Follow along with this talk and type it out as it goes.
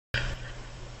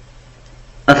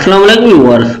Assalamu alaikum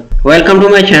viewers, welcome to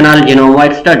my channel Genome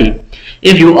Wide Study.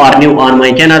 If you are new on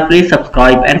my channel, please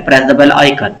subscribe and press the bell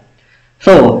icon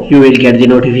so you will get the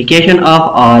notification of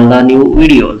all the new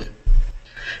videos.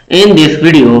 In this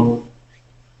video,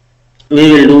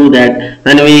 we will do that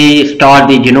when we start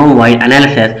the genome wide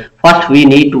analysis, first we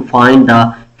need to find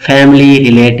the family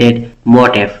related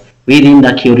motif within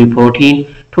the query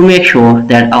protein to make sure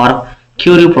that our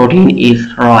query protein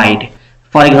is right.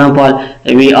 For example,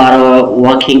 we are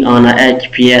working on a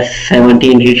HPS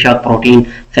 17 read shock protein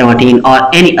 17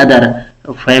 or any other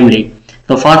family.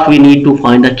 So first we need to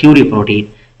find the query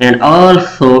protein, and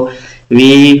also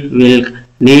we will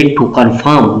need to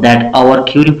confirm that our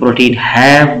query protein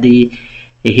have the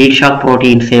heat shock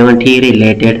protein 70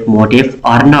 related motif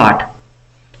or not.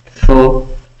 So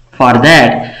for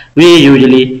that we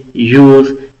usually use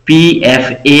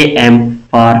Pfam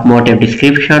for motif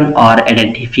description or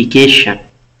identification.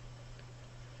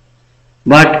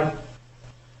 But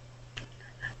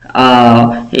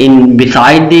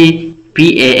beside the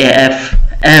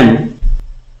Pfam,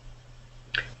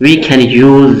 we can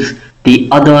use the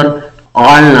other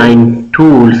online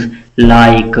tools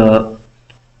like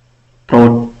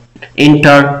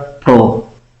Interpro,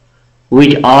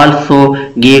 which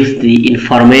also gives the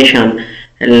information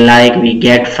like we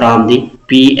get from the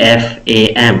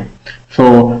Pfam.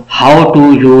 So how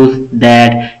to use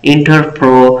that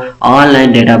Interpro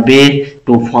online database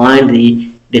to find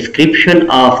the description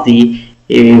of the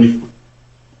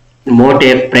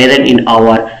motif present in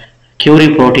our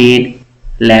query protein?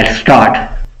 Let's start.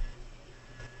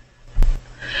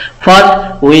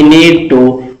 First we need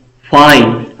to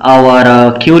find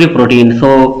our query protein.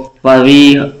 So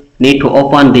we need to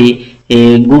open the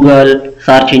Google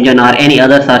search engine or any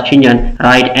other search engine,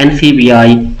 write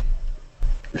NCBI.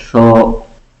 So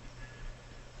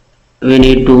we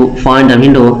need to find the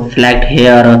window, select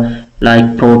here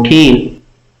like protein,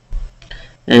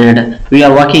 and we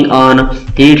are working on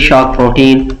heat shock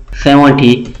protein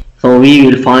 70. So we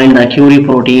will find the query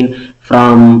protein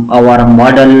from our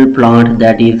model plant,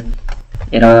 that is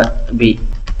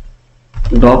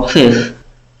Arabidopsis,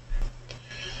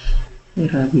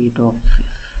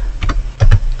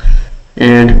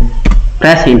 and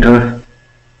press enter.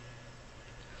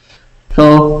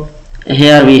 So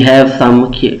here we have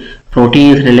some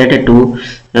proteins related to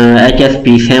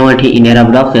HSP 70 in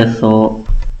Arabidopsis. So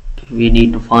we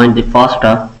need to find the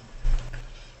faster.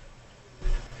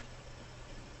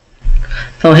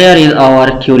 So here is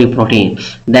our query protein,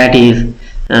 that is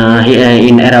in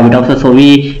Arabidopsis. So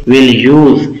we will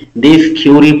use this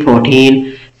query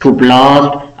protein to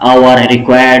blast our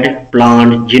required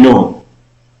plant genome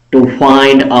to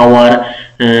find our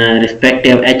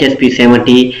respective HSP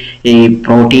 70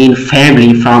 protein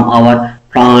family from our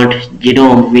plant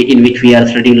genome in which we are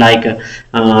studying, like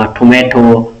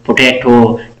tomato,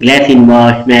 potato, glycine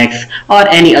max, or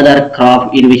any other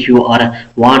crop in which you are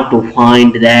want to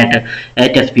find that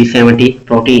HSP 70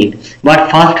 protein.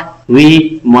 But first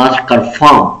we must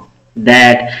confirm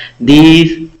that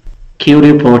these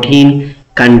query protein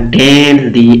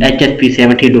contains the HSP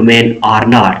 70 domain or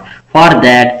not. For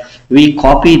that we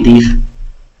copy this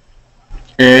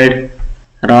and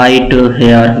right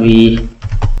here we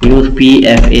use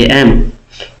Pfam.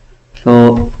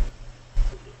 So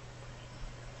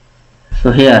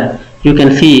here you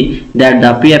can see that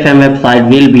the Pfam website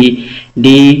will be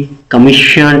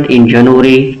decommissioned in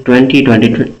January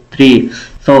 2023.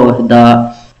 So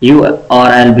the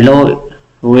URL below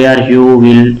where you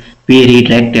will be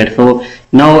redirected. So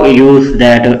now use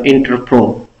that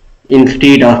Interpro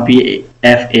instead of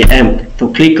Pfam. So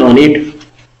click on it.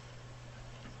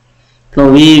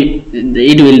 So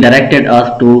it will directed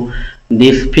us to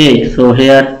this page. So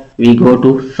here we go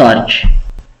to search,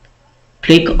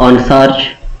 click on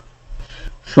search.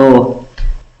 So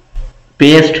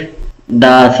paste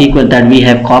the sequence that we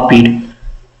have copied,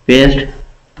 paste,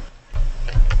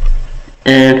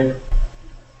 and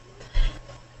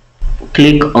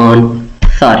click on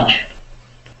search.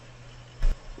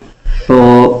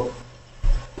 So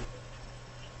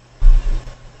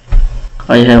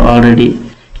I have already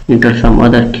enter some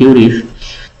other queries.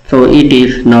 So it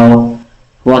is now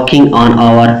working on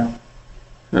our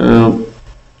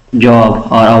job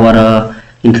or our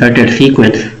inserted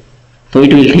sequence. So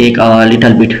it will take a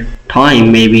little bit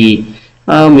time, maybe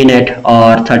a minute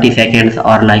or 30 seconds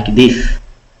or like this.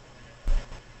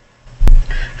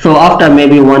 So after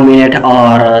maybe 1 minute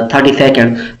or 30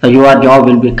 seconds, so your job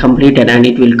will be completed and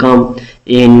it will come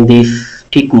in this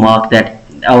tick mark that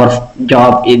our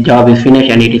job is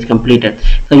finished and it is completed.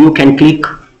 So you can click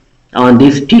on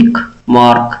this tick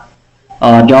mark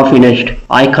job finished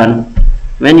icon.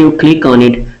 When you click on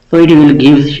it, So it will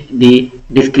give the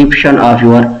description of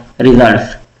your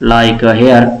results, like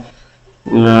here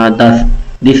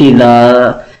this is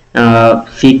the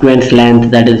sequence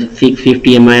length, that is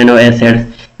 650 amino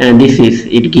acids, and this is,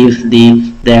 it gives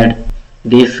the that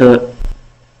this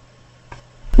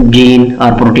gene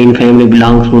or protein family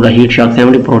belongs to the heat shock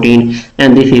 70 protein,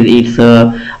 and this is its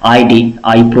ID,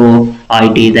 IPRO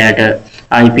ID, that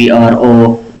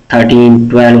IPRO 13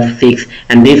 12 6,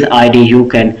 and this ID you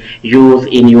can use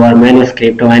in your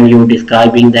manuscript when you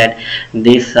describing that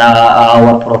this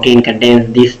our protein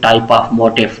contains this type of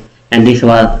motif, and this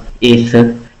was its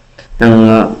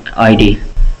ID.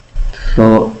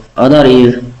 So other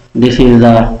is, this is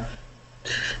the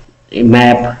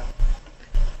map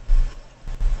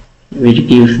which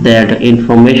gives that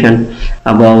information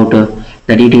about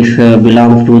that it is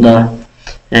belongs to the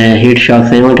heat shock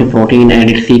 70 protein, and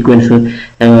its sequence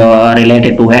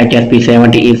related to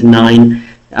HSP70 is 9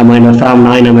 amino, from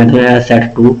 9 amino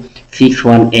acid to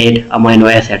 618 amino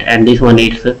acid, and this one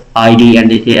is ID, and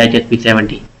this is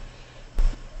HSP70.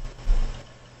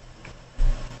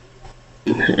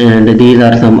 And these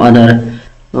are some other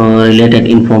related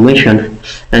information,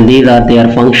 and these are their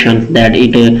functions, that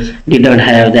it didn't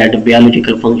have that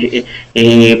biological function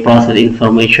process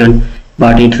information,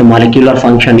 but its molecular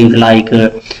function is like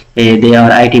they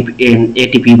are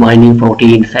ATP binding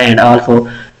proteins, and also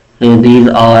these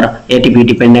are ATP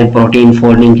dependent protein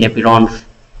folding chaperones,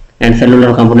 and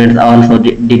cellular components also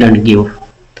didn't give.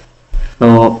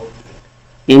 So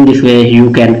in this way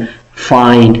you can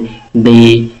find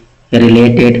the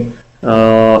related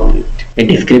a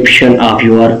description of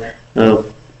your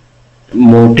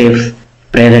motifs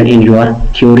present in your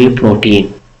query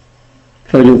protein.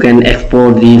 So you can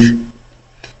export these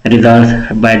results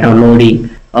by downloading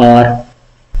or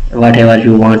whatever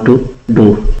you want to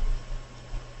do.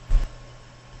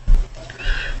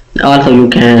 Also you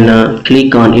can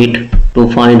click on it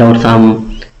to find out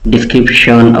some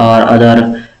description or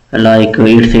other, like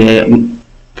it's a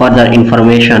further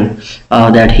information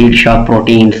that heat shock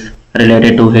proteins,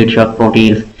 related to heat shock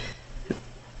proteins.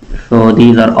 So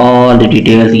these are all the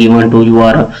details given to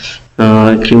your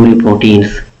query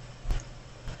proteins.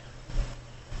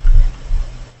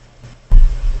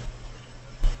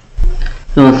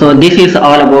 So this is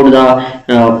all about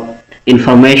the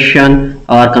information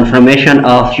or confirmation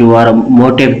of your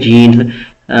motif genes,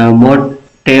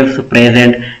 motifs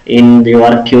present in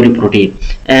your query protein.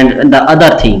 And the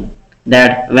other thing,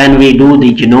 that when we do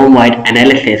the genome-wide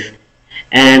analysis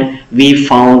and we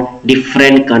found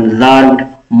different conserved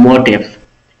motifs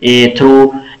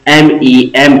through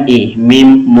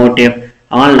MEM motif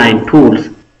online tools,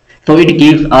 so it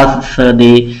gives us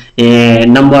the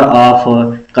number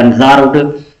of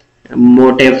conserved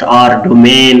motifs or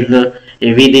domains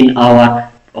within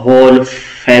our whole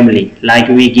family, like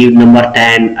we give number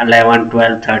 10, 11,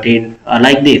 12, 13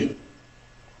 like this.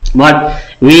 But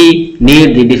we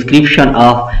need the description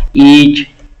of each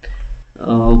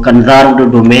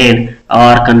conserved domain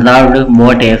or conserved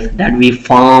motifs that we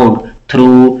found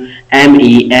through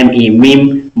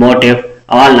MEM motif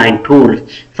online tools.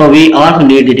 So we also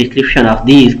need the description of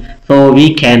these, so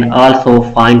we can also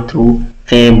find through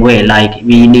same way, like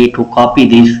we need to copy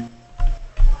this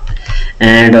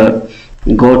and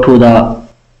go to the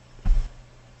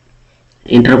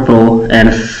Interpro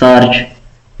and search,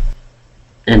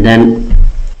 and then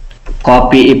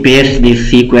copy paste this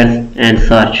sequence and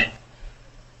search.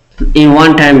 In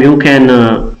one time you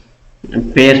can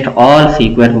paste all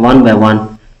sequence one by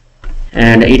one,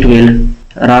 and it will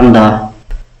run the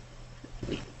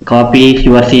copy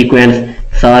your sequence,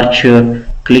 search,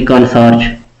 click on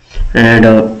search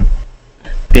and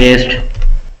paste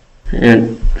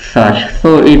and search.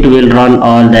 So it will run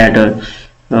all that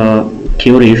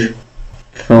queries.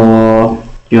 So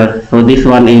this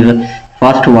one is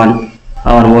first one,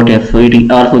 our motif. So it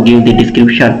also gives the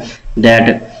description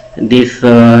that this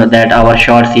that our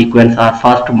short sequence are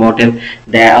first motif,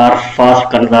 they are first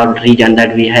conserved region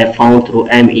that we have found through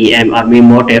MEM or MEM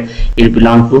motif. It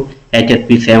belongs to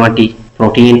HSP70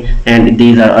 protein, and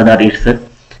these are other its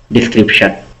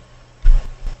description.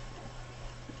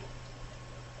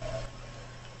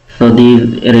 So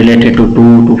these related to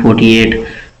 2 to 48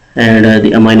 and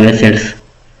the amino acids,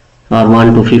 or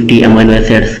 1 to 50 amino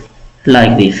acids,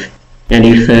 like this, and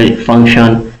its a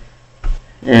function.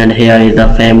 And here is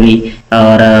the family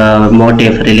or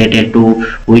motif related to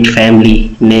which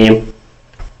family name.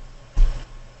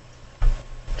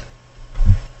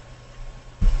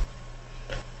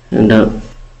 And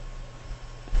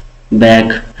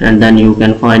back, and then you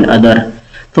can find other.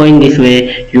 So in this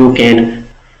way you can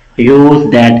use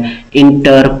that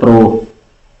Interpro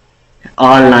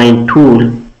online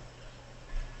tool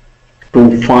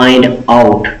to find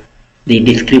out the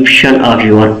description of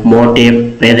your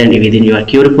motif present within your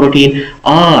query protein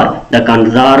or the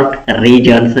conserved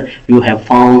regions you have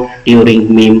found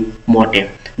during meme motif.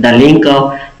 The link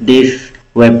of this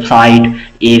website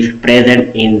is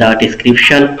present in the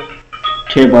description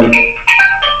table.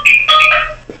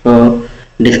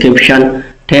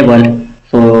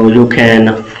 So you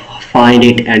can find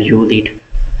it and use it.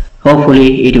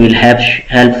 Hopefully it will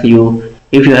help you.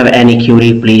 If you have any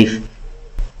query, please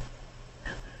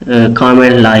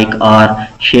comment, like or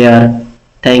share.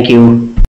 Thank you.